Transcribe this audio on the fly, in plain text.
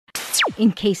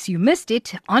in case you missed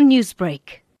it on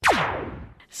Newsbreak.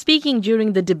 Speaking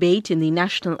during the debate in the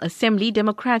National Assembly,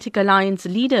 Democratic Alliance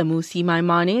leader Mmusi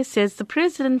Maimane says the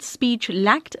president's speech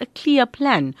lacked a clear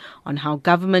plan on how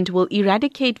government will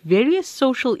eradicate various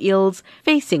social ills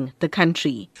facing the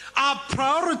country. Our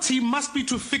priority must be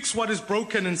to fix what is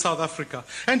broken in South Africa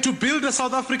and to build a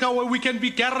South Africa where we can be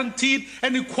guaranteed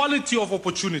an equality of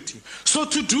opportunity. So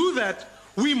to do that,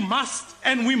 we must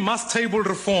table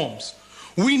reforms.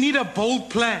 We need a bold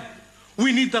plan.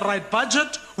 We need the right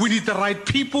budget, we need the right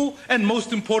people, and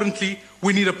most importantly,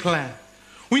 we need a plan.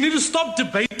 We need to stop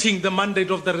debating the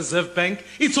mandate of the Reserve Bank.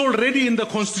 It's already in the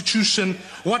Constitution.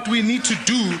 What we need to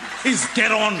do is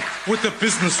get on with the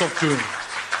business of doing.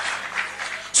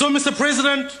 So, Mr.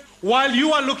 President, while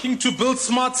you are looking to build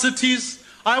smart cities,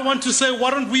 I want to say,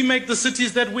 why don't we make the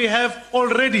cities that we have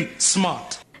already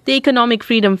smart? The Economic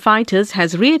Freedom Fighters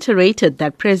has reiterated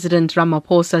that President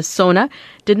Ramaphosa's SONA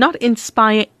did not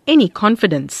inspire any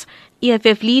confidence.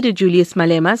 EFF leader Julius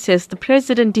Malema says the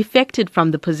president defected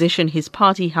from the position his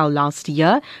party held last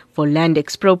year for land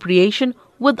expropriation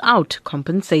without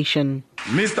compensation.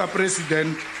 Mr.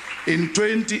 President, in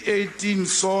 2018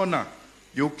 SONA,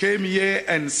 you came here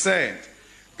and said,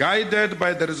 guided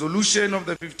by the resolution of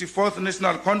the 54th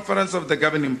National Conference of the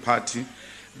governing party,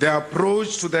 the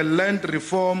approach to the land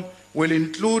reform will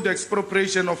include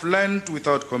expropriation of land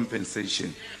without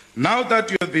compensation. Now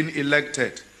that you have been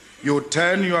elected, you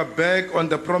turn your back on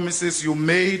the promises you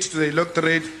made to the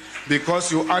electorate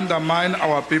because you undermine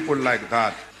our people like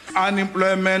that.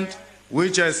 Unemployment,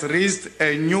 which has reached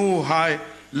a new high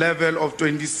level of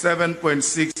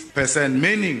 27.6%,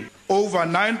 meaning over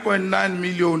 9.9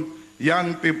 million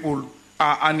young people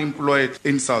are unemployed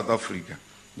in South Africa.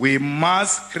 We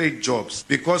must create jobs,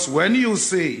 because when you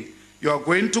say you are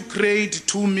going to create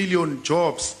 2 million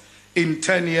jobs in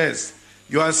 10 years,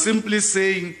 you are simply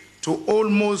saying to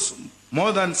almost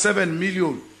more than 7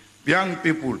 million young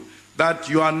people that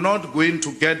you are not going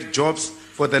to get jobs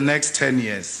for the next 10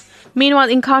 years. Meanwhile,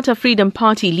 Inkatha Freedom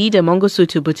Party leader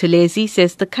Mangosuthu Buthelezi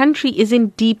says the country is in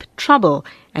deep trouble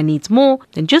and needs more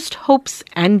than just hopes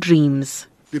and dreams.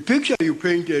 The picture you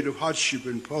painted of hardship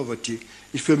and poverty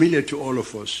is familiar to all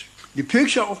of us. The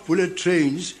picture of bullet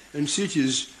trains and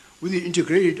cities with the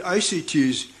integrated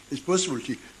ICTs is possible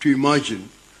to imagine,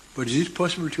 but is it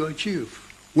possible to achieve?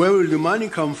 Where will the money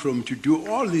come from to do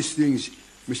all these things,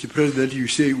 Mr. President, you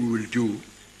say we will do?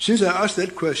 Since I asked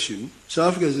that question,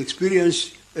 South Africa has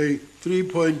experienced a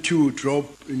 3.2 drop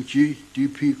in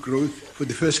GDP growth for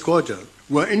the first quarter.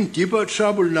 We're in deeper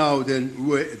trouble now than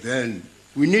we were then.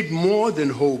 We need more than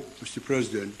hope, Mr.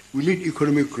 President. We need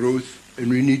economic growth, and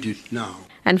we need it now.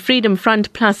 And Freedom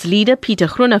Front Plus leader Peter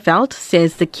Groenewald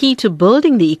says the key to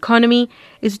building the economy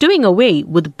is doing away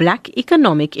with black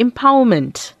economic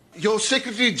empowerment. Your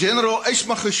Secretary General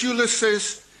Ismagashule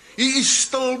says he is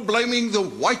still blaming the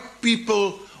white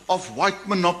people of white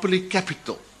monopoly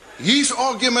capital. His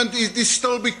argument is it is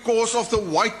still because of the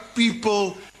white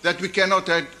people that we cannot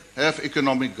have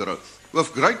economic growth.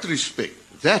 With great respect,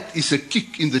 that is a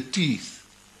kick in the teeth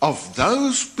of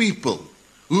those people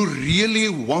who really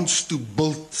wants to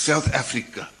build South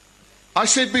Africa. I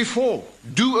said before,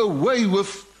 do away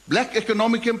with black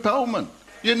economic empowerment.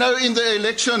 You know, in the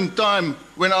election time,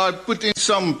 when I put in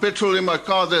some petrol in my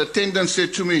car, the attendant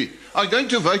said to me, I'm going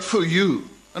to vote for you.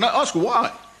 And I asked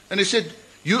why. And he said,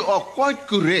 you are quite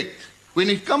correct. When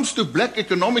it comes to black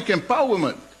economic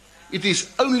empowerment, it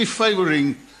is only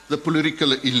favoring the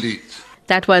political elite.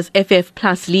 That was FF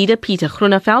Plus leader Peter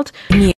Groenewald.